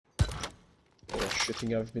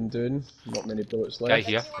shooting I've been doing. Not many bullets left. Guy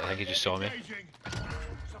here, I think he just saw me.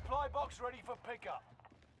 Supply box ready for pickup.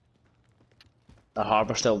 The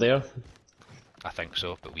harbour still there? I think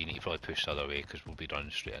so, but we need to probably push the other way because we'll be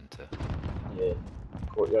running straight into. Yeah.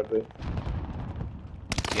 Courtyard way.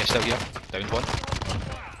 Yeah, still here. Downed one.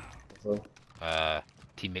 So.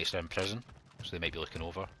 Teammates are in prison, so they might be looking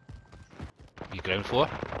over. You ground floor?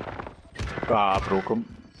 Ah, broke him.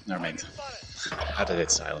 Never mind. Had a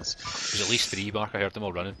dead silence. There's at least 3, Mark. I heard them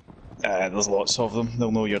all running. There's lots of them.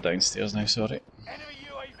 They'll know you're downstairs now, sorry. Enemy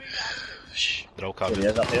UAV active. Shh. They're all covered.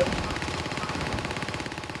 There he is up here.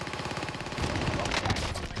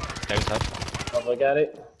 Downed him. Lovely, Gary.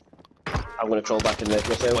 I'm gonna crawl back in there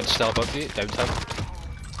myself. One's still above me. Downed him.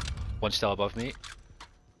 One's still above me.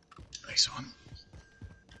 Nice one.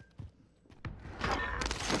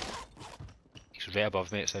 He's right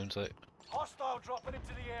above me, it sounds like. Hostile dropping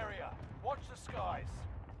into the area. Watch the skies.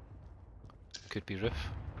 Could be roof.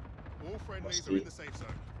 All friendlies are in the safe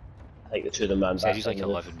zone. I think the two of them ran Says back. he's like on the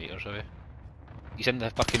 11 metres away. He's in the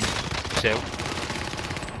fucking cell.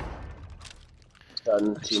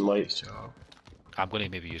 Done, team white. Nice job. I'm going to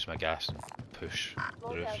maybe use my gas and push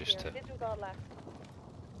the roof just to...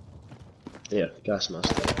 There, gas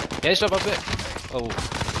mask. Yeah, it's above it! Oh.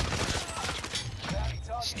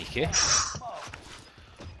 Sneaky.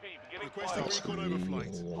 Requesting recon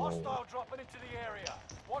overflight. Hostile dropping into the area.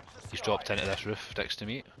 Watch the skies. He's dropped into this roof next to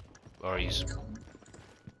me. Or he's...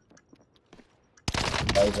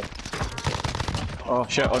 Oh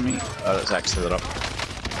shit on me. Oh, that's actually they're up.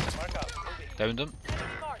 Downed him.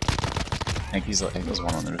 I think there's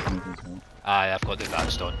one on the roof maybe as well. Aye, I've got the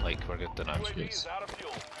advanced on, like, we're good now. Yes.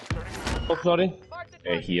 Oh, sorry.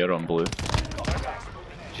 Here on blue.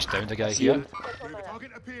 Just downed a guy here.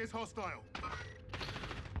 Target appears hostile.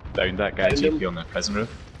 Downed that guy Downed him. GP on the prison roof.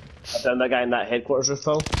 I downed that guy in that headquarters roof,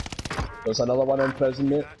 Phil. There's another one on prison,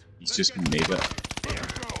 mate. He's just made it.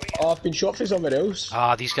 Oh, I've been shot from somewhere else.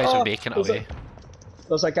 Ah, these guys are making it there's away.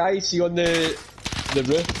 There's a guy, see on the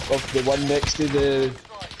roof of the one next to the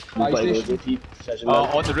fire station.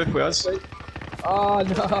 Oh, on the roof with us. Oh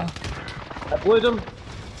no! I blew him.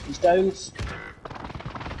 He's down.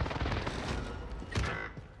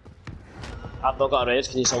 I've not got a res,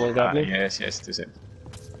 can you someone grab me? Yes, 2 seconds.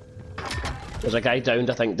 There's a guy downed,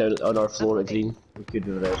 I think, down on our floor at green. We could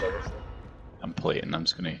do the res, obviously. I'm plating, I'm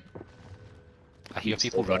just gonna... I hear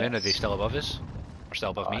people running, are they still above us? Or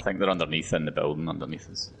still above I me? think they're underneath in the building, underneath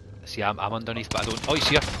us. See, I'm underneath, but I don't... Oh, he's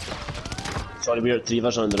here! Sorry, we're at 3 of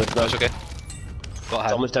us on the roof now. That's okay. Got him.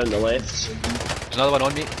 Someone's down the left. There's another one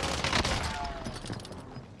on me.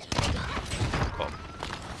 Got him.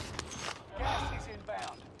 Gas is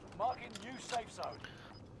inbound. Marking new safe zone.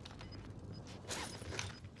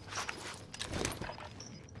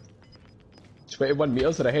 "21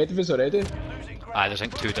 metres are ahead of us already. Losing ground. Aye, there's I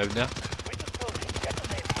think 2 down there.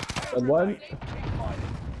 And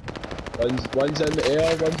one's in the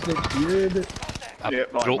air, one's next to you. I Yeah,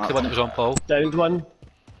 broke the one that was on Paul. Downed one.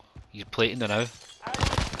 He's plating there now.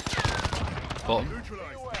 Got him.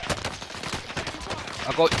 Neutralized.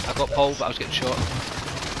 I got Paul, but I was getting shot.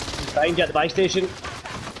 Behind you at the buy station.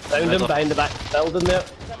 Downed him Middle. behind the back building there.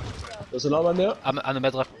 There's another one there. I'm in the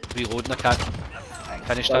middle of reloading, I can't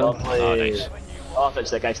finish down. Lovely. Oh, nice. Oh, if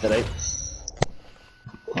it's the guy to the right.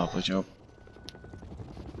 Lovely job.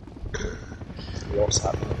 What's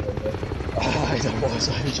happening? Oh, I don't know, I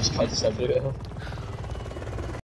just can't everywhere.